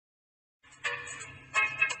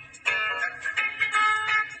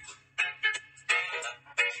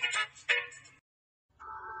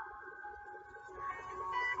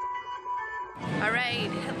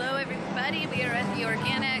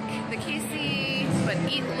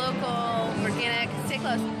but eat local, organic, stay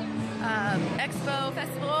close. Expo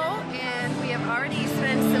Festival, and we have already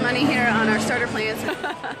spent some money here on our starter plans.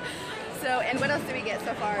 So, and what else did we get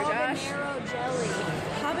so far, Josh? Habanero jelly.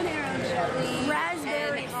 Habanero jelly.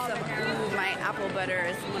 Raspberry and habanero. ooh, my apple butter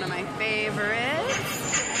is one of my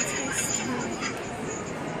favorites.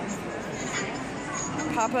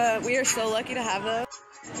 Papa, we are so lucky to have those.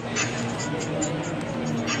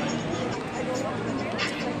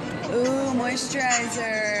 Ooh,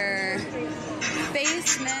 moisturizer.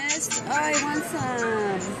 Face mist. Oh, I want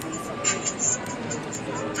some.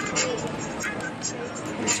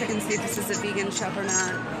 Let's check and see if this is a vegan shop or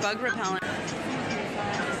not. Bug repellent.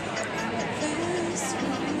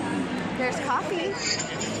 There's coffee.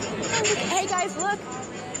 Oh, look. Hey guys, look.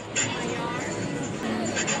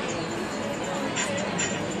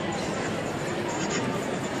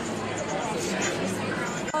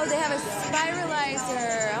 Oh, they have a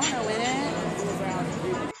spiralizer. I want to win it.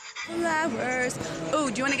 Flowers. Oh,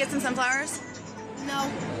 do you want to get some sunflowers? No.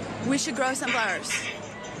 We should grow sunflowers.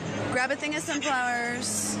 Grab a thing of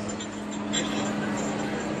sunflowers.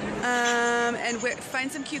 And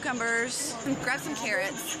find some cucumbers. And grab some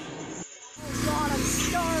carrots. Oh God, I'm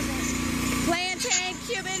starving. Plantain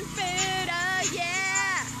Cuban food, oh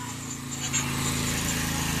yeah!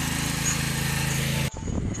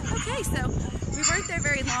 Okay, so we weren't there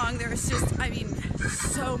very long. There was just, I mean,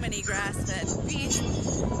 so many grass-fed beef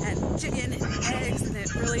and chicken and eggs, and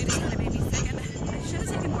it really just kind of made me sick. And I should have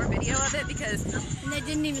taken more video of it because And they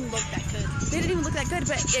didn't even look that good. they didn't even look that good.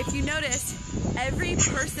 But if you notice, every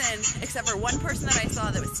person, except for one person that I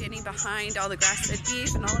saw that was standing behind all the grass-fed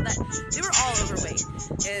beef and all of that, they were all overweight.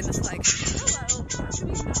 And it's like, hello, should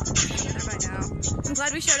we not be together by now? I'm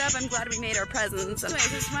glad we showed up. I'm glad we made our presents.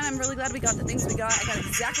 Anyways, this one, I'm really glad we got the things we got. I got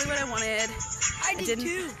exactly what I wanted. I did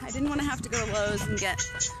too. I didn't want to have to go to Lowe's and get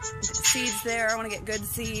seeds there. I want to get good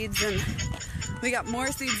seeds, and we got more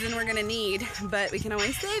seeds than we're gonna need, but we can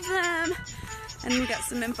always save them. And we got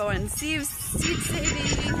some info on seed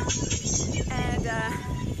saving, and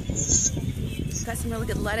got some really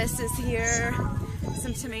good lettuces here,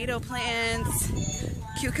 some tomato plants,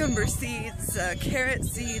 cucumber seeds, carrot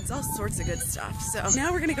seeds, all sorts of good stuff. So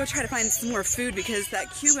now we're gonna go try to find some more food, because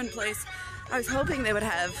that Cuban place, I was hoping they would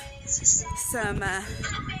have some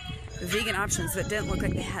vegan options, but it didn't look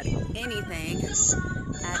like they had anything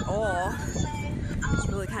at all. It was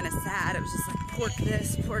really kind of sad. It was just like pork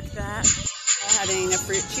this, pork that. Having a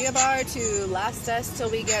fruit chia bar to last us till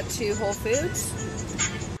we get to Whole Foods.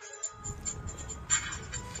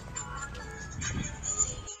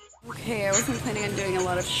 Okay, I wasn't planning on doing a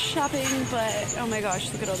lot of shopping, but oh my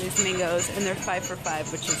gosh, look at all these mangoes, and they're 5 for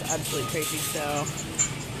 $5, which is absolutely crazy. So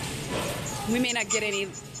we may not get any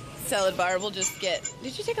salad bar. We'll just get,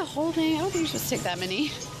 did you take a whole thing? I don't think you're supposed to take that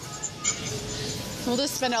many. We'll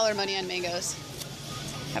just spend all our money on mangoes.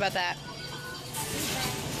 How about that?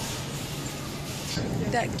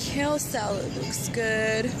 That kale salad looks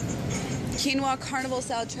good. Quinoa carnival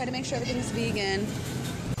salad. Try to make sure everything's vegan.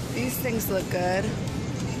 These things look good.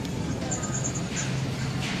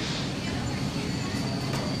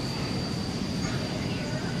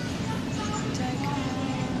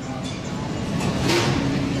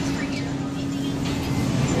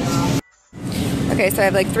 Okay, so I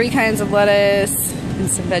have like 3 kinds of lettuce and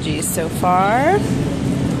some veggies so far.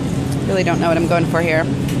 Really don't know what I'm going for here.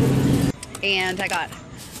 And I got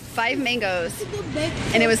 5 mangoes,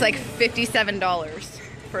 and it was like $57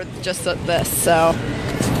 for just this, so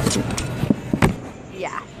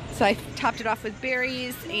yeah. So I topped it off with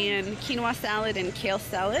berries and quinoa salad and kale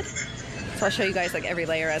salad. So I'll show you guys like every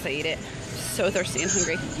layer as I eat it. So thirsty and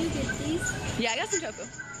hungry. Did you get these? Yeah, I got some tofu.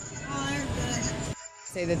 Oh, they're good.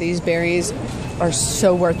 Say that these berries are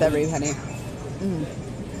so worth every penny.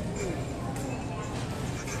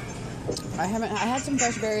 I had some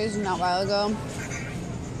fresh berries not a while ago.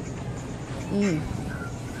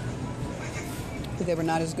 But they were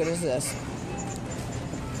not as good as this.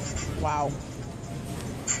 Wow.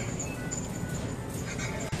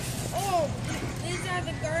 Oh, these are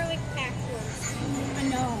the garlic packed ones. I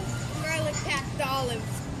know. Garlic packed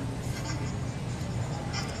olives.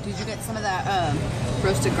 Did you get some of that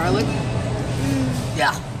roasted garlic?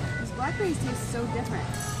 Yeah. These blackberries taste so different.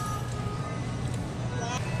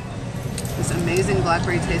 This amazing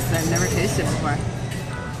blackberry taste that I've never tasted before.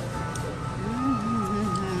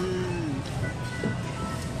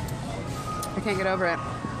 I can't get over it.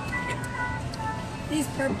 These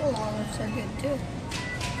purple olives are good too.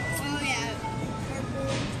 Oh yeah, purple.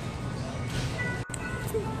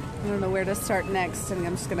 I don't know where to start next. I think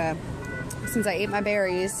I'm just gonna, since I ate my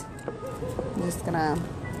berries, I'm just gonna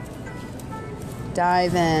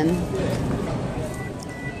dive in.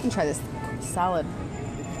 Let me try this salad.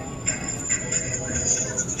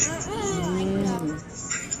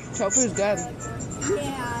 Tofu's good.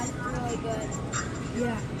 Yeah, it's really good.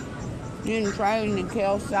 Yeah. You didn't try any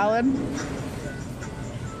kale salad?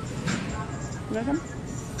 Like them?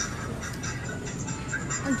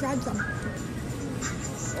 I tried some.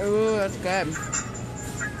 Ooh, that's good.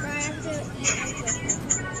 But I have to eat like the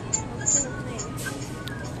whole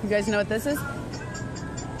thing. You guys know what this is?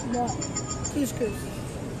 What? Couscous.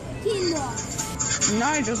 Quinoa. No,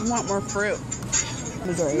 I just want more fruit.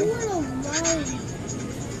 Missouri. You want alone.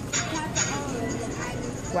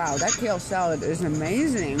 Wow, that kale salad is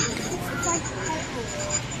amazing. It's like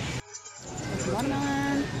pickle.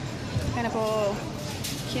 Watermelon, pineapple,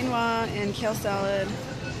 quinoa, and kale salad,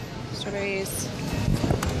 strawberries,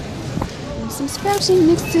 and some sprouting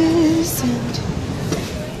mixes. And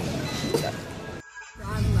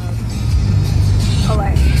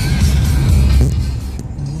away.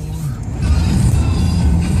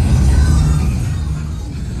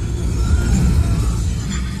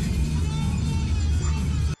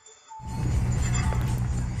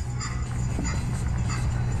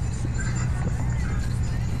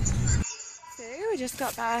 We just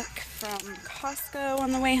got back from Costco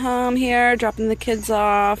on the way home here, dropping the kids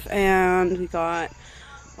off, and we got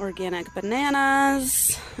organic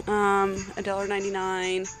bananas,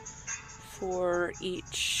 $1.99 for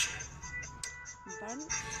each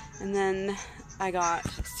bunch. And then I got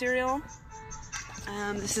cereal.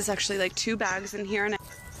 This is actually like 2 bags in here.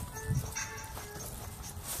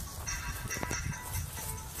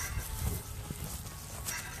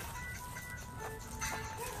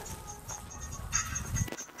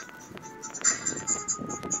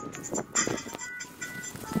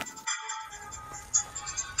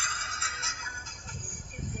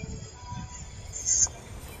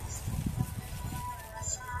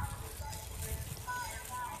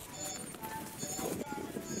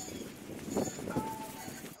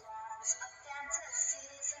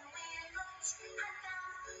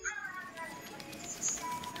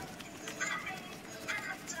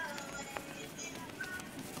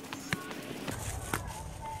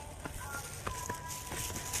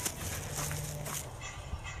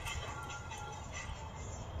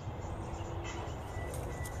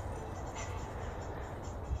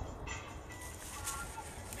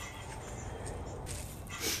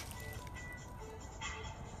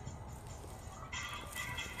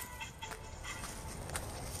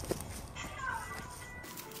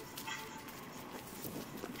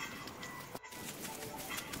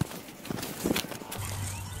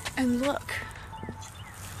 And look.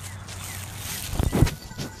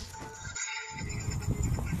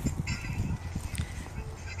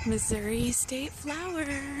 Missouri State Flower.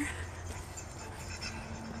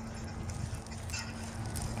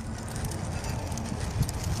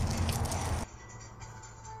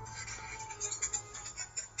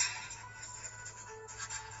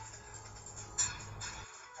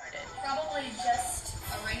 Probably just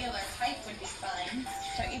a regular pipe would be fine.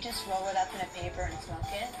 Don't you just roll it up in a paper and smoke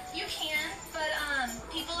it? You can, but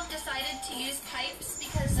people have decided to use pipes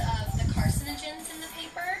because of the carcinogens in the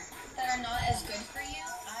paper that are not as good for you.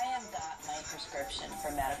 I have got my prescription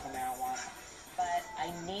for medical marijuana, but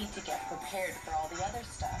I need to get prepared for all the other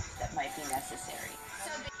stuff that might be necessary.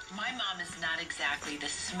 My mom is not exactly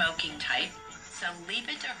the smoking type, so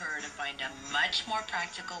leave it to her to find a much more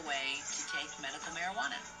practical way to take medical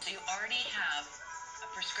marijuana. So you already have a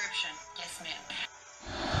prescription. Yes, ma'am.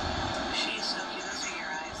 She's so cute. Those are your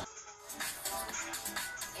eyes.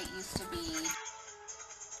 It used to be...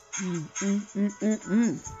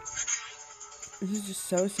 This is just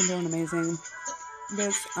so simple and amazing.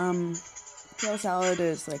 This kale salad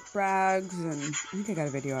is like Bragg's, and I think I got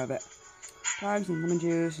a video of it. Bragg's and lemon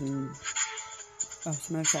juice and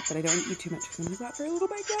some other stuff, but I don't want to eat too much because I'm going to go out for a little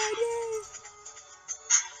bike ride. Yay!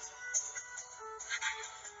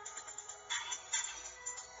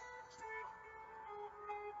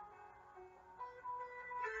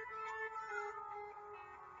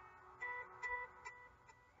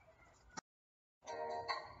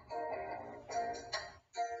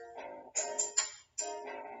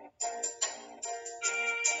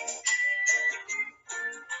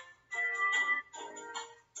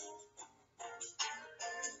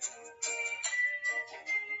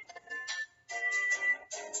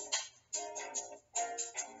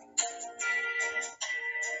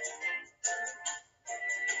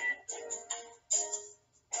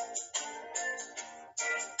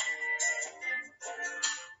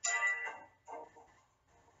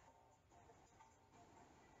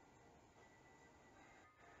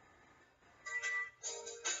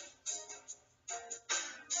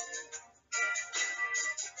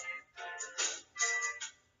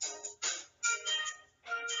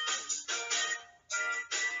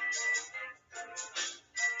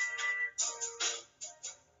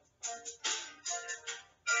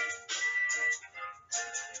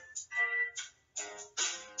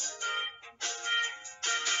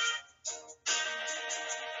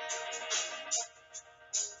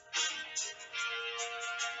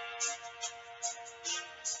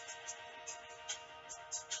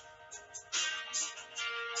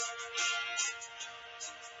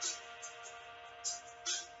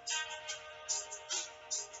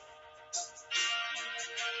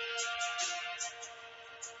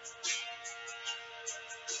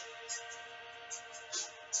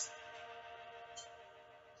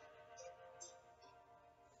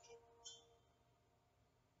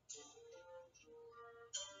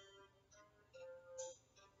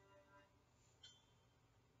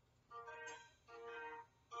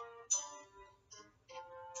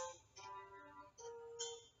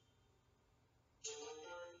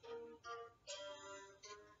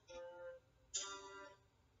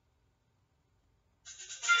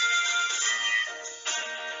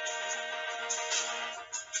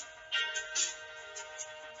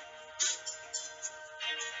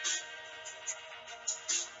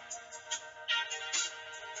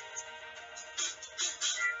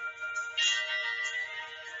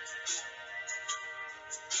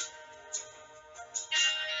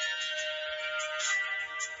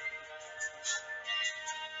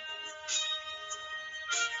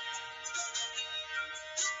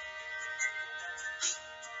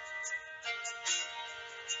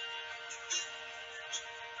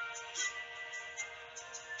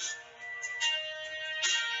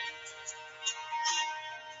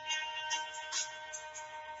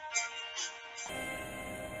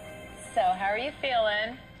 So, how are you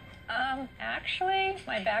feeling? Actually,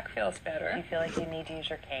 my back feels better. You feel like you need to use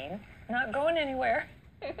your cane? Not going anywhere.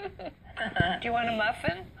 Do you want a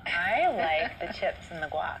muffin? I like the chips and the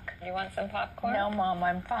guac. Do you want some popcorn? No, Mom,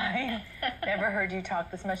 I'm fine. Never heard you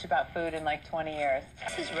talk this much about food in like 20 years.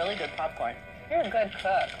 This is really good popcorn. You're a good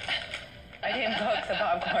cook. I didn't cook the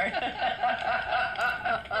popcorn.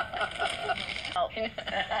 Oh.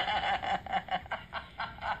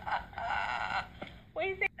 What do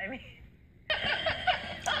you think? I mean...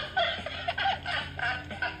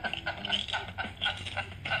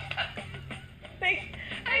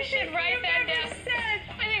 I should write that down.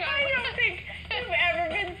 I don't think you've ever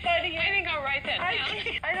been funny. I think I'll write that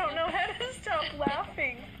down. I don't know how to stop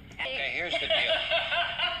laughing. Okay, here's the deal.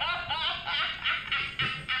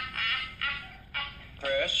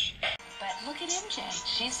 Chris? But look at MJ.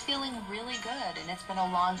 She's feeling really good, and it's been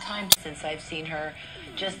a long time since I've seen her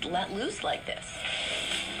just let loose like this.